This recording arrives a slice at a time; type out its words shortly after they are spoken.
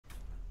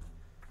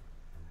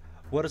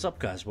What is up,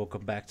 guys?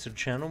 Welcome back to the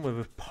channel. We're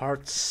with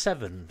part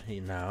 7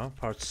 here now.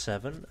 Part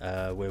 7,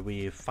 where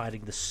we're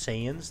fighting the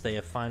Saiyans. They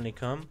have finally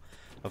come.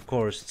 Of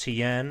course,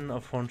 Tien,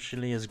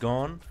 unfortunately, is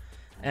gone.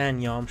 And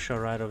Yamcha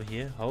right over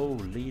here.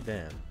 Holy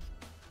damn.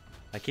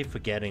 I keep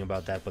forgetting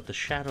about that, but the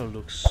shadow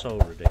looks so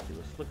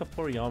ridiculous. Look at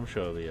poor Yamcha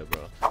over here,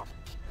 bro.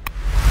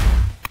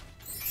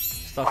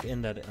 Stuck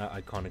in that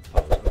iconic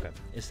pose. Okay.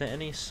 Is there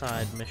any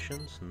side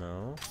missions?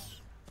 No.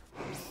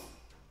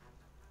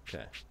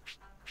 Okay.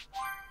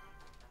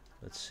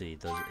 Let's see.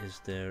 Is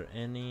there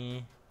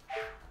any?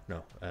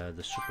 No.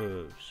 The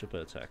super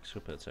attack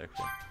thing.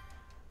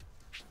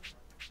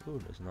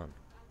 Ooh, there's none.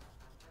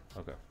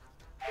 Okay.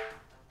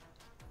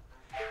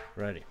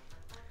 Righty.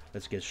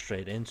 Let's get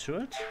straight into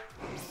it.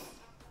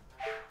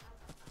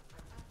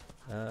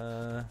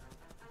 Are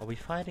we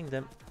fighting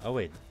them? Oh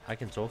wait, I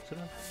can talk to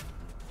them.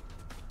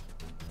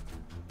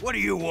 What do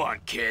you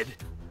want, kid?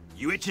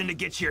 You itching to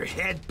get your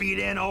head beat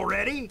in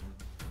already?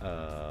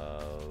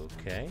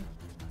 Okay.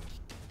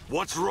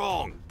 What's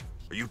wrong?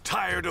 Are you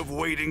tired of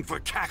waiting for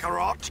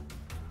Kakarot?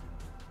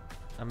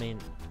 I mean,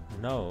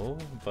 no,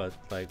 but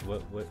like,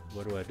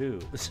 what do I do?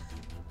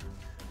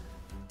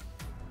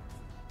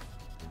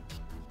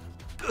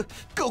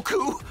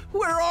 Goku,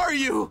 where are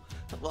you?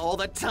 All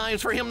the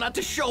times for him not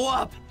to show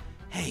up.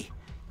 Hey,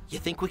 you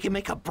think we can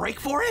make a break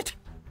for it?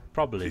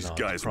 Probably These not.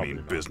 These guys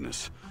mean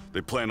business. They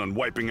plan on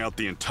wiping out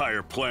the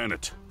entire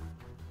planet.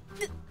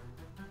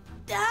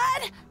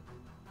 Dad?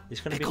 He's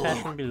gonna Piccolo, be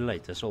fashionably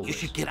late, as always. You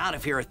should get out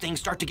of here if things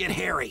start to get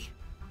hairy.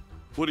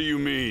 What do you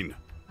mean?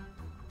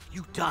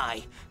 You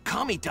die,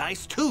 Kami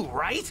dies too,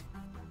 right?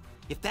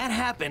 If that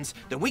happens,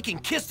 then we can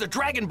kiss the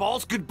Dragon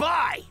Balls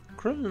goodbye.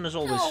 Krillin is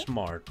always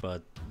smart,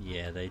 but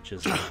yeah, they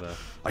just have a...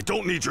 I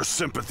don't need your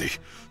sympathy.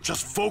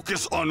 Just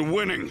focus on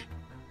winning.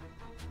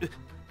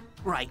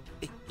 Right,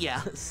 yeah.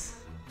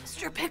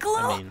 Mr. Piccolo?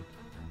 I mean,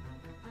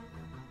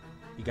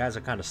 you guys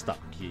are kind of stuck.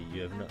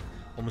 You have no...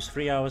 Almost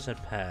 3 hours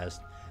had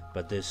passed,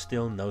 but there's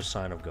still no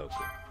sign of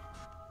Goku.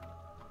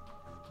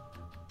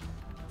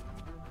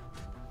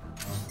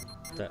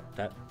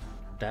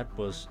 That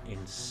was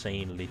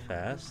insanely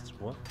fast.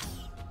 What?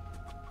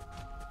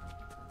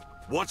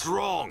 What's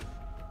wrong?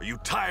 Are you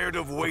tired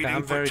of waiting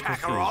I'm for very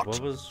Kakarot?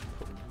 confused. What was...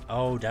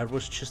 Oh, that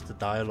was just the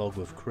dialogue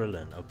with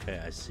Krillin.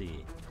 Okay, I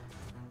see.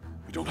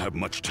 We don't have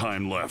much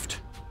time left.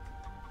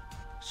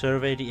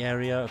 Survey the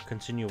area,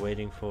 continue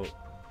waiting for...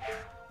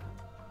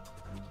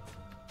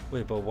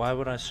 Wait, but why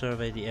would I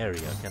survey the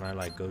area? Can I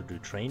like go do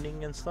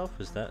training and stuff?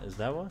 Is that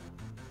what?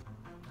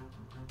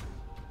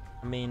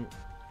 I mean,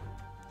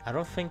 I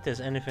don't think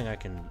there's anything I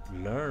can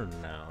learn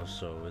now,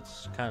 so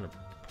it's kind of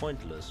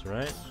pointless,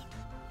 right?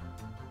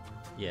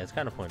 Yeah, it's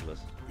kind of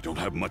pointless. We don't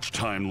have much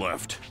time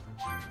left.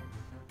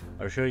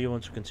 Are you sure you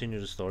want to continue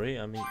the story?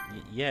 I mean,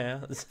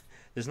 yeah,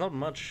 there's not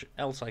much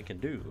else I can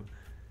do,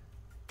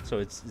 so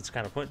it's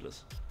kind of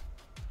pointless.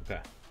 Okay,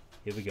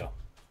 here we go.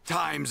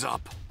 Time's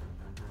up.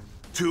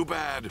 Too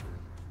bad.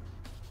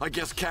 I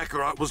guess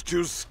Kakarot was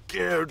too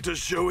scared to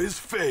show his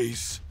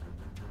face.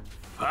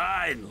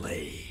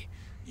 Finally,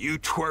 you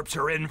twerps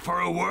are in for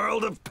a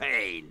world of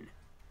pain.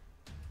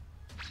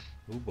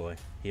 Oh boy,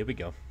 here we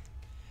go.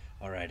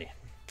 Alrighty.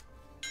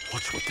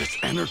 What's with this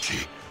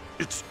energy?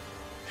 It's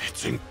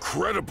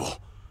incredible.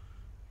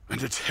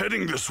 And it's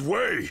heading this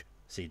way.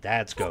 See,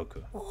 that's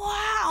Goku.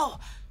 Wow!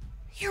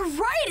 You're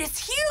right,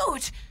 it's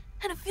huge!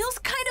 And it feels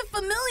kind of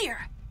familiar.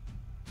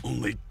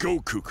 Only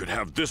Goku could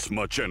have this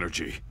much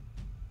energy.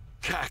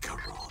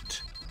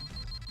 Kakarot.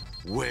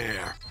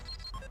 Where?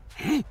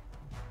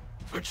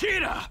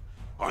 Vegeta!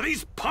 Are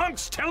these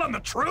punks telling the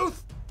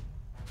truth?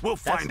 We'll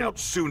find out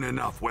soon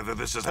enough whether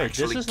this is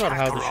actually this is not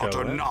how the Kakarot show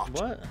or went. not.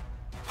 What?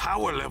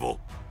 Power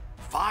level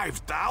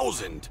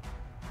 5,000.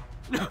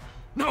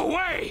 No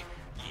way!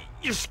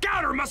 Your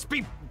scouter must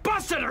be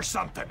busted or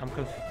something. I'm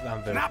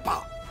very...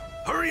 Nappa,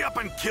 hurry up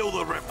and kill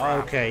the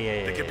riffraff. Okay,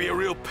 yeah. They could be a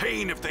real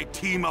pain if they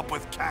team up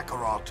with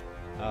Kakarot.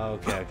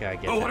 Okay, I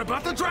get But that. what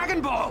about the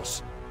Dragon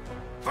Balls?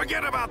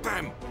 Forget about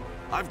them.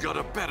 I've got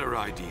a better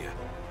idea.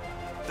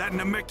 That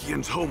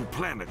Namekian's home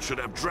planet should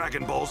have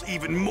Dragon Balls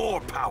even more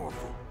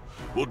powerful.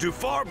 We'll do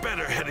far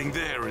better heading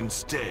there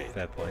instead.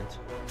 Fair point.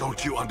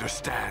 Don't you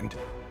understand?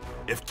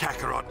 If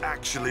Kakarot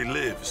actually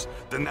lives,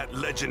 then that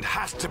legend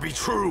has to be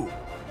true.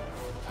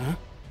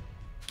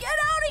 Get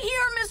out of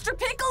here, Mr.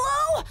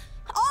 Piccolo!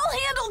 I'll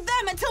handle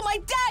them until my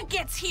dad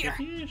gets here.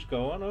 You just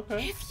go on,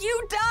 okay. If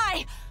you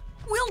die,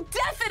 we'll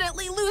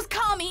definitely lose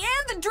Kami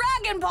and the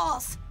Dragon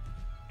Balls.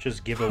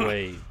 Just give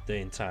away the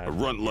entire... A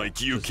runt like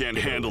you can't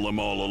handle them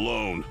all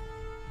alone.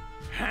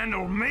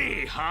 Handle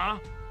me, huh?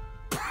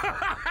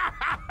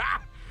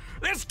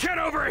 This kid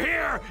over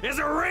here is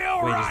a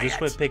real Wait, riot. is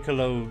this where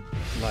Piccolo,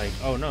 like...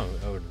 Oh, no,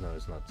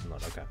 it's not,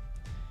 okay.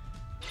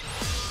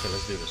 Okay,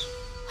 let's do this.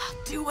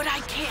 I'll do what I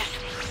can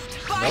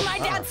to buy my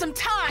dad some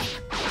time.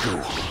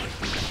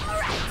 Gohan. All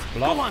right.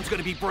 Gohan's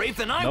gonna be brave,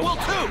 then I will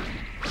too.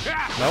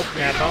 Nope,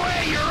 Nappa.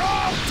 Way, you're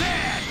all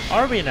dead.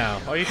 Are we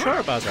now? Are you sure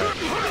about that?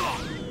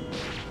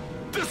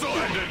 This'll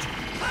end it.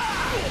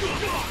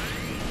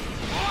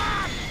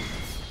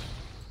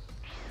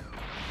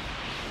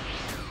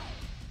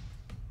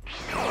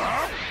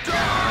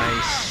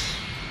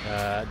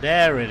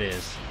 There it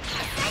is.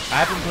 I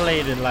haven't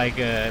played in like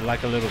a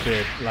little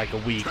bit, like a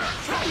week.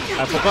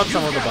 I forgot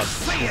some of the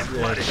buttons.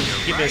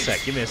 Just give me a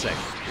sec. Give me a sec.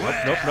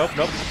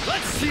 Nope.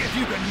 Let's see if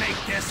you can make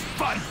this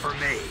fun for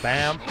me.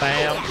 Bam,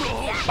 bam,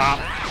 bop.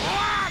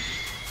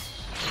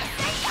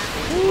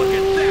 Look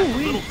at that,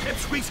 the little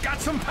pipsqueak's got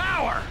some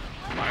power.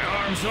 My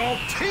arm's all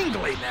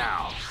tingly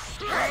now.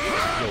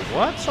 Yo,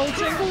 what? So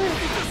tingly?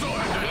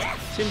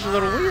 Seems a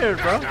little weird,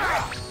 bro.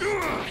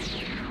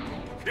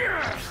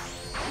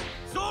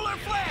 Solar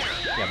flare.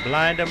 Yeah,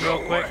 blind him real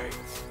quick.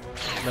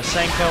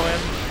 Masenko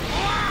him.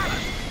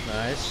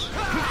 Nice.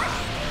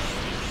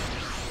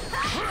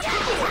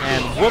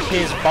 And whoop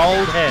his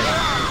bald head.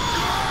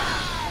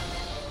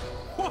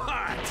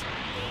 What?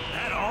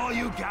 That all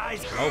you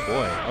guys? Oh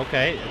boy.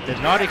 Okay. Did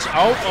not oh,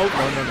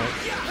 no.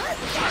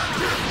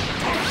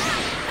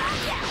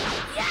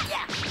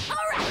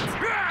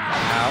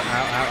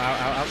 Ow.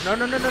 No.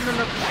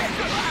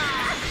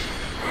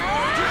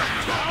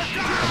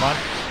 Come on.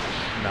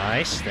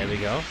 Nice. There we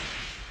go.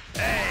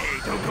 Hey,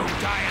 don't go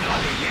dying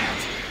on me yet.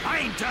 I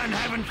ain't done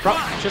having Bro,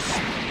 fun. just...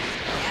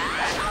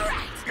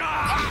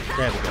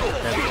 There we go.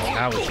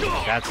 Now it's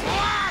good. That's it.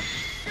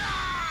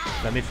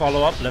 Let me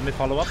follow up.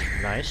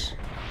 Nice.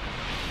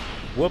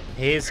 Whoop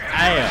his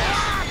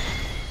ass.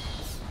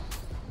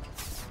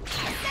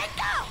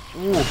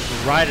 Ooh,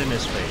 right in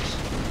his face.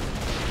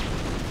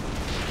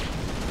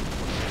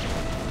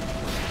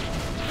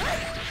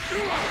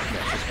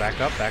 Yeah, just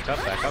back up.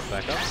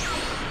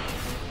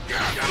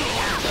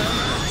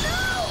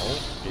 Oh,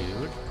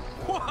 dude.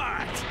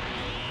 What?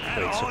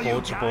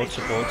 Wait,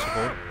 support.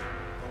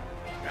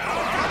 Ow.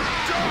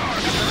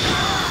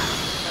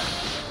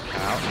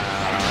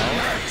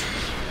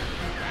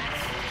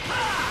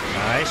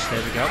 Nice,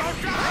 there we go.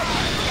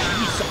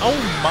 Jeez, oh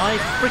my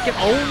freaking,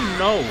 oh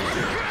no.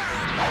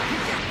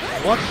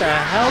 What the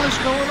hell is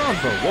going on,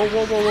 bro?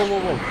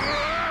 Whoa.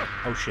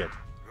 Oh shit.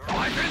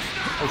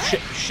 Oh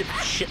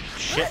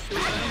shit.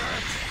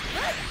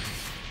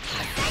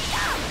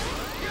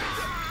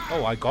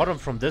 Oh, I got him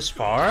from this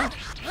far?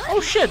 Oh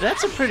shit,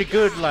 that's a pretty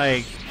good,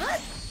 like...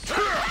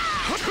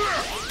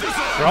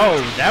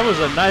 Bro, that was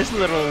a nice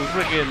little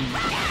friggin'...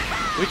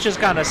 We just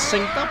kinda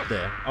synced up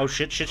there. Oh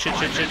shit.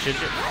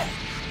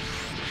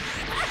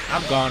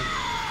 I'm gone.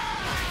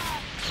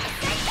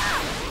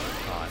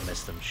 Oh, I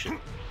missed him, shit.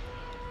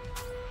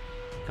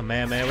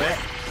 Kamehameha.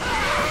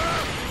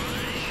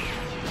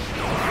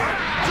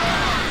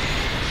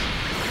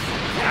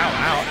 Ow.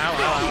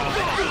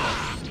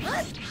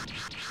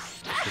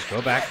 Just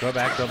go back.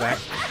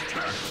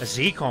 A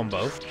Z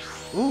combo.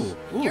 Ooh.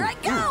 Here I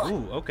go.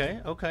 Ooh. Okay.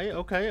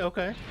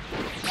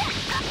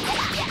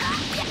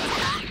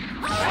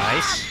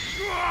 Nice.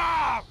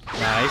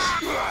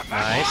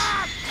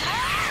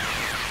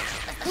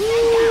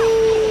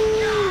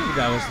 Ooh,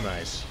 that was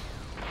nice.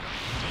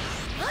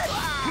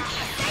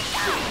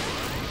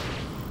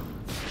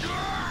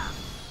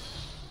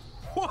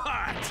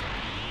 What?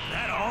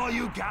 That all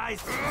you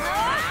guys?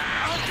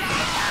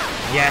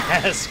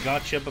 Yes,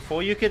 gotcha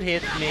before you could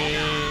hit me.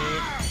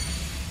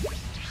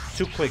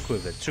 Too quick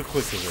with it.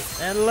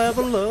 And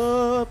level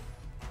up.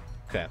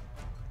 Okay.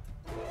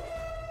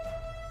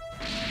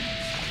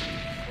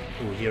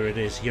 Ooh, here it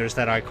is. Here's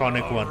that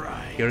iconic one.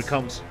 Right. Here it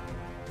comes.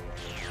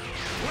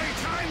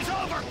 Playtime's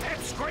over,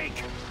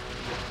 Pipsqueak.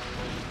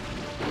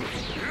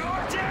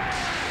 You're dead.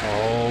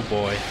 Oh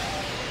boy.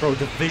 Bro,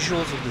 the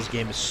visuals of this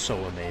game is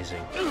so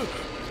amazing.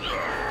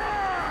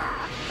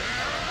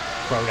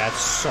 Bro, that's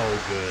so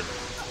good.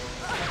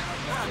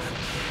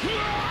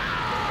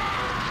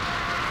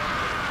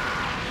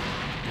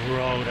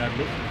 Bro, that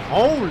look...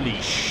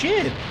 Holy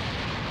shit!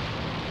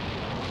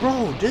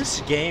 Bro,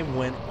 this game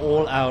went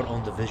all out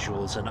on the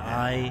visuals and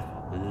I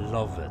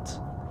love it.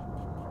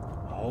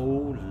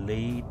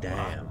 Holy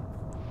damn.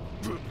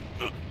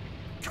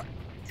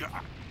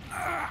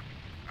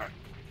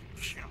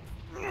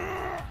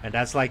 And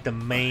that's like the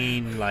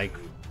main, like,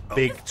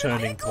 big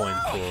turning point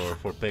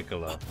for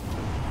Piccolo.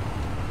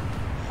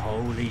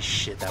 Holy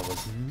shit, that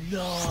was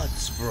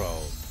nuts,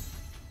 bro.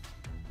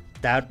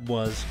 That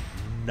was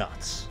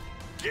nuts.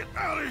 Get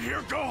out of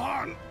here,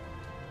 Gohan!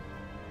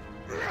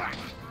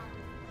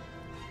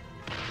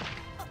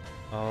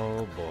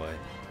 Oh boy.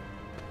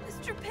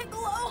 Mr.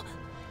 Piccolo!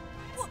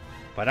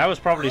 But that was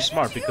probably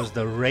smart because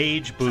the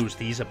rage boost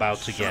he's about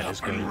to get is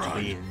going to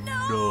be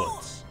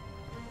nuts.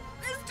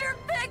 Mr.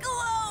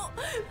 Piccolo!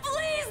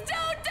 Please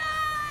don't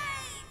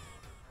die!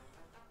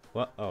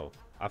 What? Oh,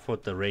 I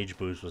thought the rage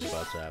boost was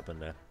about to happen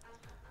there.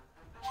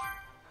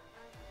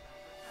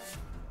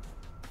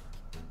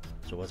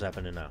 So what's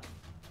happening now?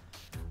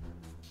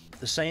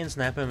 The Saiyans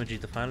Nappa and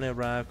Vegeta finally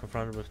arrive,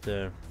 confronted with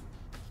their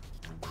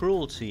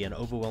cruelty and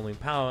overwhelming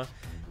power.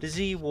 The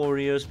Z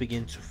warriors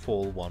begin to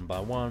fall one by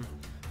one.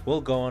 Will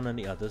Gohan and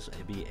the others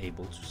be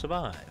able to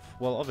survive?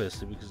 Well,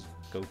 obviously, because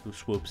Goku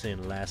swoops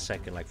in last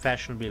second, like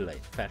fashionably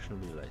late.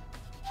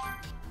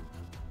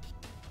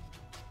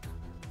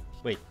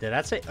 Wait, did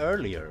I say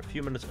earlier? A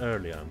few minutes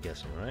earlier, I'm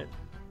guessing, right?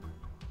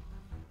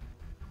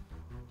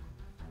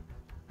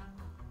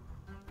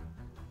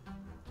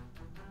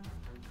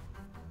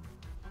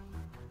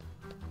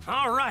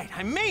 All right,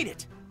 I made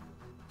it!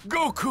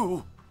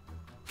 Goku!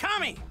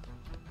 Kami!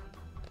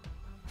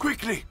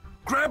 Quickly,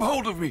 grab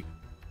hold of me!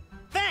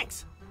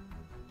 Thanks!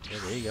 Yeah,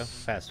 there you go.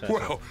 Fast, fast.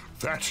 Well,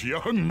 that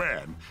young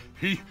man,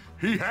 he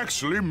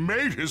actually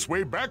made his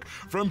way back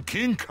from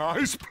King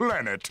Kai's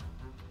planet.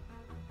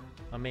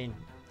 I mean,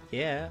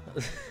 yeah.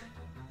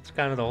 It's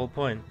kind of the whole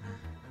point.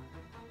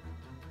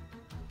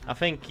 I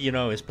think, you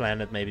know, his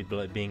planet maybe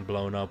being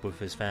blown up with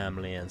his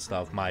family and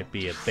stuff might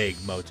be a big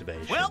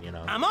motivation, Well, you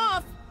know. I'm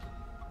off!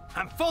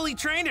 I'm fully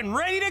trained and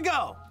ready to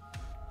go!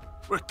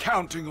 We're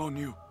counting on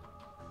you.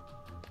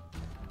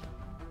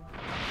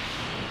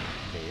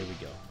 Okay, here we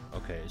go.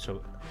 Okay,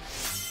 so...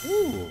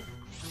 Ooh!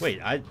 Wait,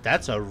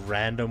 that's a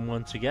random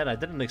one to get. I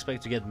didn't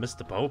expect to get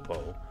Mr.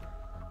 Popo.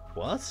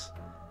 What?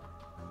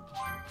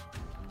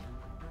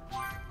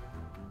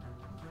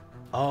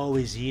 Oh,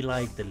 is he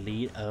like the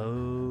lead?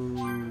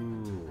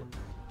 Oh.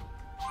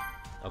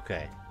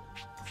 Okay.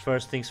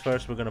 First things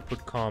first, we're gonna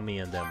put Kami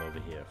and them over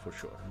here for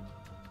sure.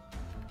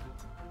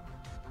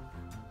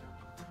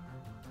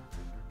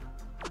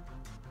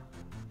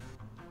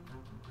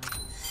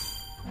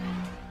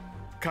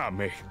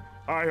 Kami,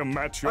 I am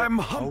at your...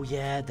 Oh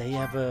yeah, they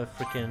have a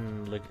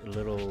freaking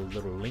little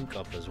link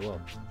up as well.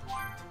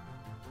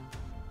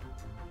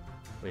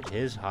 Wait,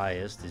 his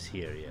highest is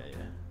here, yeah.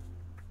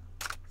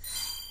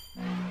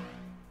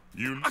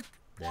 You...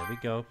 There we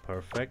go,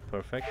 perfect,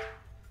 perfect.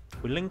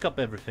 We link up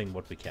everything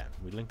what we can.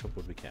 We link up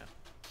what we can.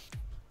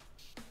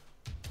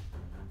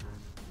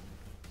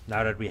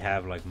 Now that we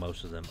have like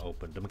most of them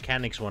open. The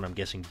mechanics one, I'm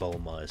guessing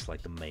Bulma is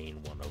like the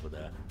main one over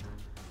there.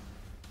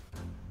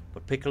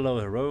 But Piccolo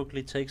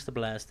heroically takes the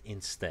blast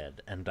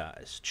instead and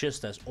dies.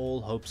 Just as all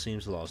hope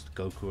seems lost,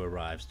 Goku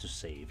arrives to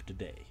save the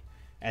day.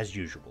 As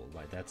usual,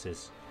 like that's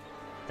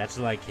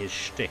like his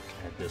shtick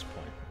at this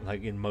point.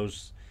 Like in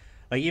most,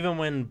 like even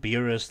when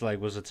Beerus like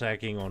was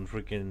attacking on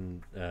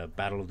freaking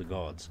Battle of the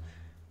Gods,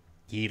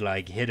 he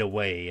like hid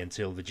away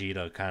until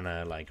Vegeta kind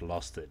of like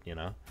lost it, you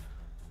know?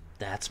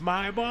 That's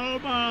my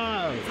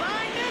Bulma!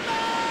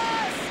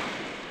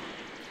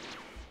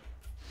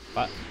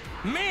 But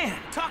Man,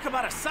 talk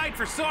about a sight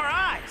for sore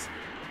eyes!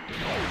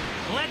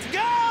 Let's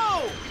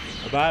go!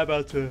 am I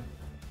about to?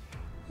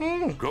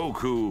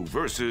 Goku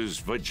versus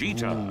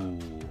Vegeta.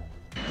 Ooh.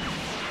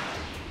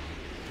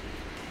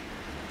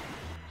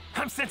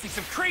 I'm sensing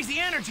some crazy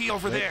energy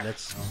over Wait, there.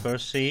 let's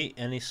first see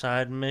any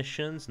side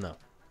missions. No.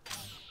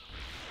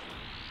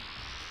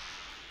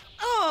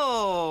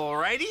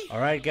 Alrighty. All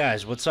right,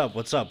 guys, what's up?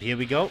 What's up? Here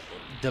we go.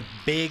 The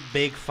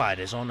big fight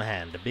is on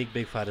hand. The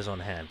big fight is on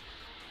hand.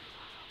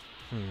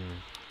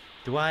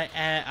 Do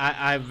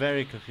I'm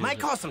very confused. Might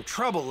cause some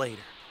trouble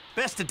later.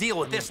 Best to deal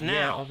with this now.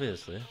 Yeah,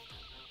 obviously.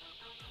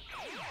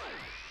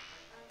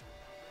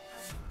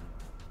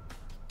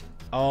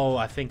 Oh,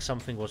 I think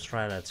something was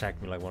trying to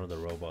attack me, like one of the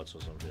robots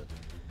or something.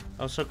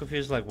 I was so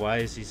confused, like, why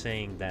is he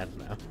saying that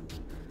now?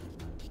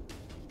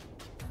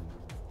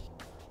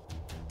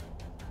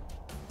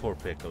 Poor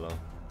Piccolo.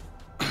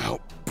 How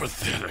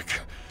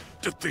pathetic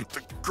to think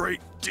the great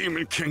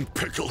Demon King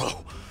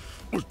Piccolo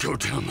would go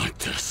down like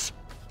this.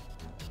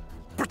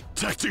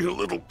 Protecting a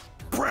little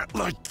brat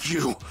like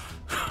you.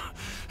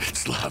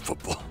 It's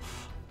laughable.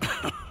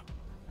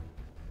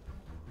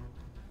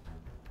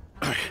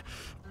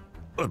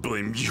 I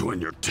blame you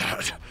and your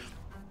dad.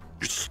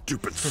 Your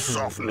stupid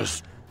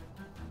softness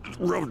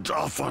rubbed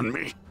off on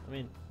me. I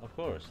mean, of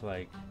course,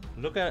 like,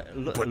 look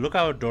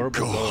how adorable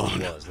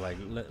Gohan was. Like,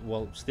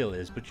 well, still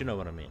is, but you know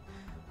what I mean.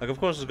 Like, of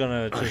course, it's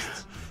gonna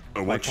just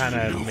like kind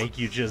of make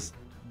you just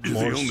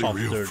more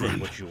softer than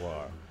what you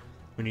are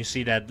when you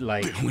see that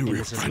like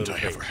innocent little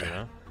face, you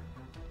know.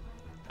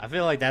 I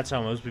feel like that's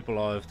how most people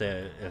are if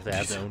they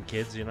have their own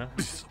kids, you know.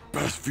 These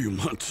past few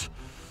months,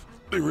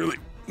 they really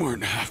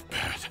weren't half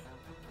bad.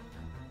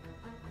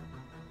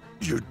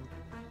 You'd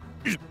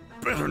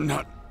better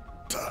not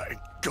die,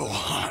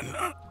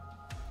 Gohan.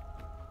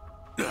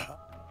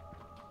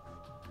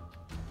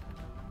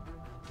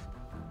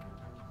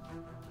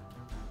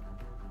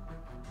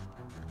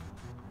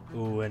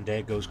 Ooh, and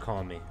there goes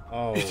Kami.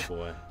 Oh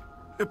boy.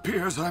 It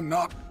appears I'm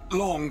not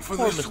long for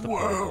Poor this Mr.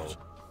 world.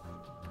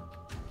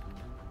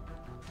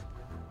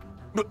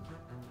 Popo.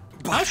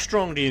 How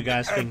strong do you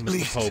guys think At Mr.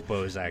 least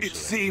Popo is It actually?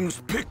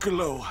 seems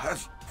Piccolo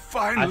has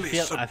finally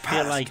I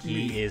feel like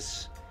me. he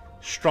is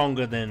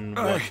stronger than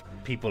what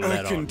people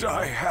let I can on.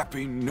 die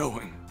happy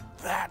knowing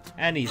that.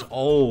 And he's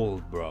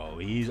old, bro.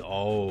 He's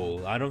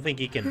old. I don't think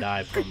he can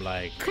die from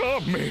like.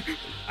 Kami!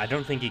 I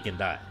don't think he can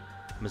die,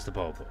 Mr.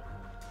 Popo.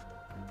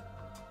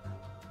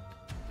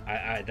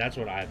 That's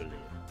what I believe.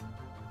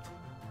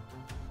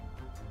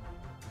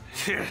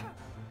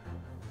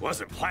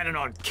 Wasn't planning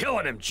on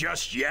killing him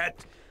just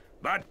yet,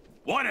 but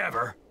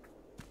whatever.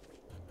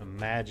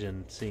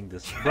 Imagine seeing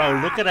this, bro.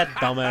 Look at that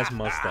dumbass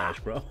mustache,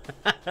 bro.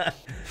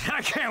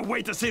 I can't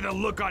wait to see the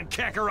look on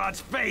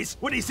Kakarot's face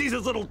when he sees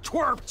his little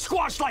twerp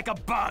squashed like a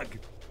bug.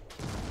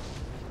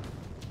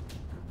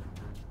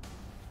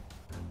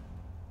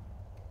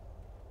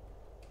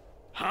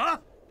 Huh?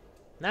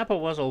 Nappa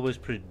was always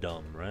pretty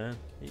dumb, right?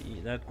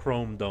 That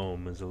chrome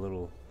dome is a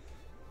little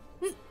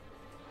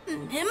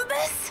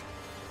Nimbus?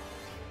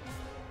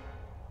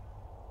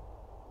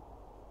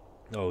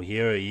 Oh,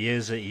 here he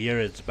is. Here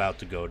it's about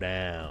to go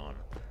down.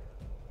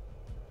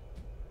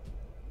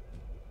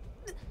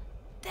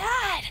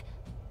 Dad!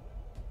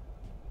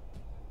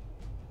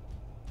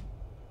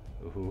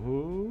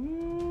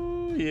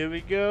 Ooh, here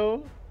we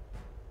go.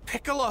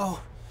 Piccolo!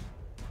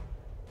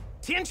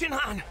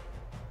 Tenshinhan!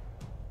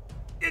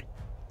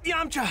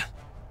 Yamcha!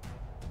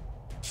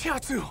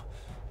 Chiatsu!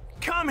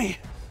 Kami!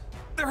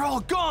 They're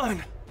all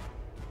gone!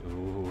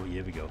 Ooh,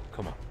 here we go.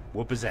 Come on.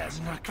 Whoop his ass.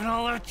 I'm not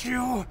gonna let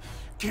you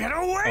get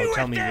away with Oh,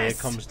 tell me this!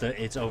 there comes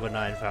the... It's over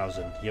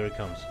 9,000. Here it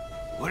comes.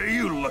 What are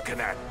you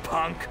looking at,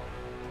 punk?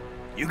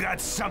 You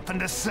got something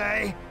to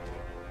say?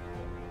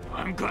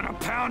 I'm gonna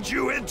pound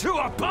you into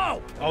a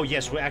pulp! Oh,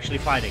 yes, we're actually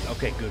fighting.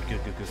 Okay, good.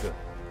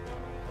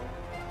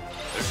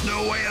 There's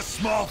no way a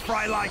small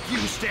fry like you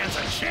stands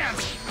a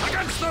chance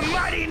against the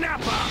mighty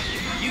Nappa!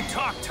 You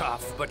talk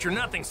tough, but you're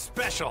nothing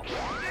special.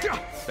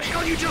 The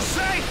hell you just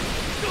say?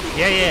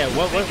 Yeah.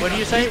 What do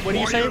you say? What do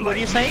you say? What do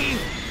you say?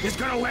 Is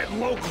gonna let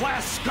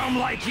low-class scum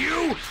like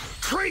you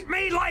treat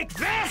me like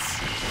this?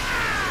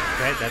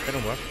 Okay, that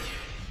didn't work.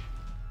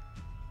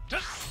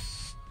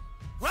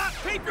 Rock,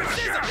 paper,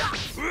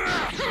 scissors! Nope.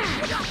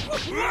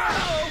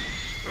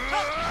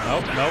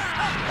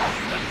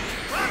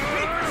 Rock,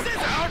 paper,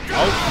 scissors!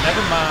 Oh,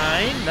 never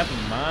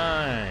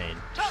mind.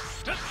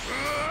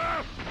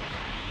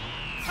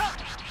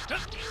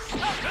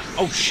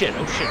 Oh shit.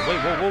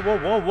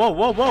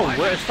 Wait, whoa.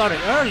 We're starting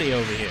early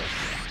over here.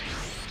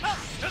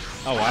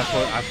 Oh, I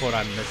thought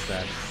I missed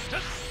that.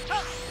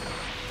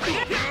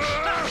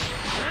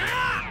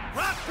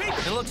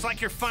 It looks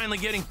like you're finally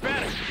getting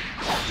better.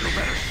 You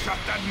better shut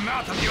that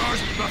mouth of yours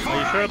before Are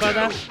you sure about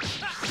that?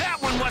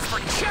 That one was for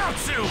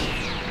Chiaotzu!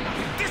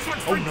 This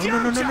one's Oh, for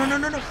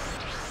Yamcha! no.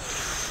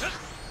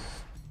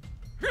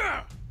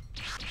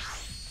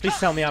 Please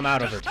tell me I'm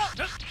out of it.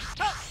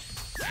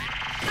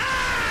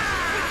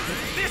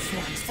 This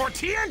one's for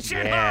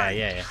Tenshinhan!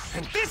 Yeah.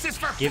 And this is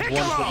for Give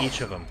Piccolo! one for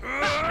each of them.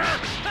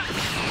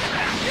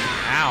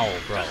 Ow,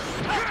 bro.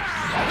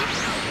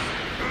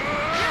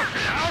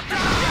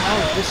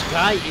 Oh, this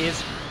guy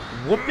is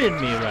whooping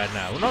me right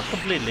now. Well, not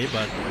completely,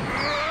 but...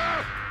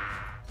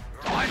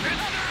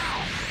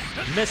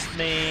 Missed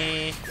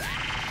me.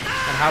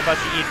 And how about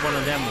you eat one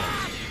of them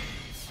ones?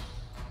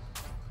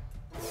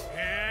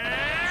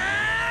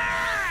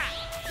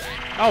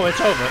 Oh,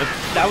 it's over.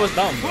 That was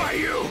dumb, bro. Why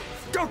you?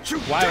 Don't you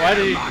Why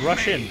did he mock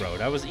rush me. in, bro?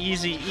 That was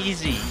easy,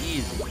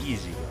 bro.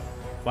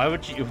 Why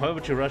would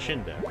you rush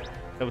in there?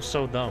 That was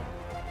so dumb.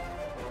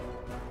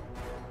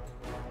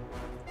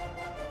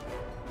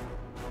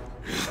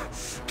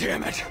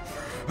 Damn it!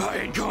 I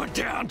ain't going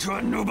down to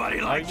a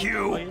nobody like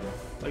you!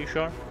 Are you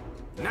sure?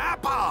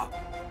 Nappa!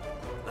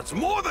 That's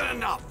more than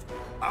enough!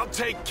 I'll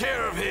take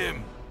care of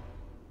him!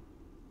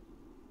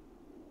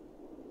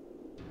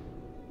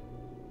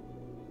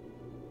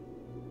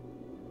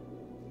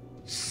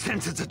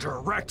 Since it's a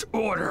direct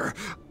order,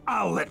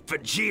 I'll let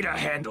Vegeta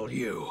handle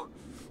you.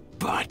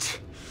 But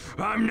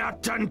I'm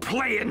not done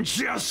playing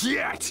just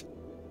yet!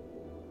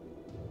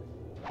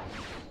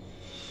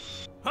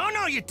 Oh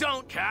no you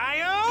don't,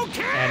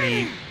 Kaioken! And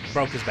he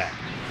broke his back.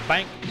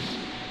 Bang.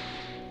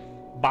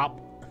 Bop.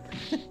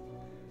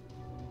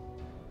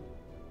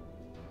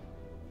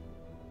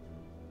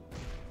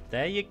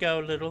 There you go,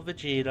 little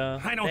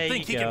Vegeta. I don't There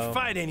think you he go. can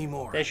fight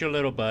anymore. There's your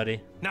little buddy.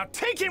 Now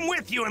take him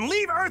with you and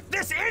leave Earth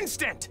this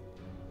instant!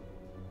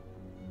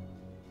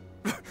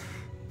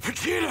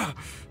 Vegeta!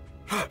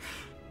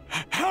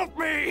 Help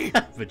me!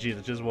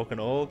 Vegeta just walking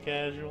all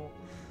casual.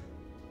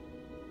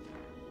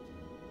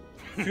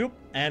 Shoop,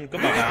 and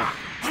goodbye.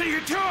 What are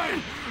you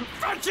doing?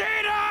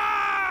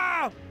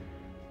 Vegeta!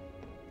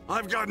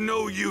 I've got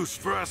no use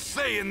for a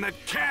Saiyan that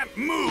can't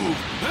move!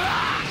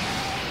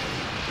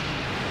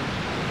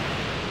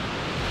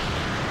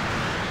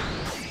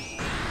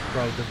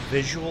 Bro, the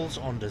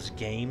visuals on this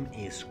game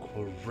is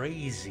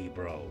crazy,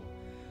 bro.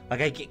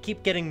 Like, I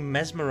keep getting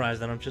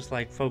mesmerized and I'm just,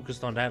 like,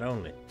 focused on that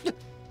only.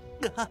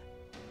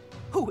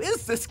 Who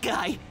is this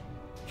guy?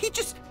 He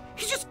just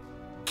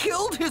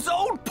killed his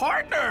own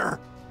partner!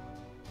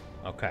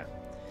 Okay.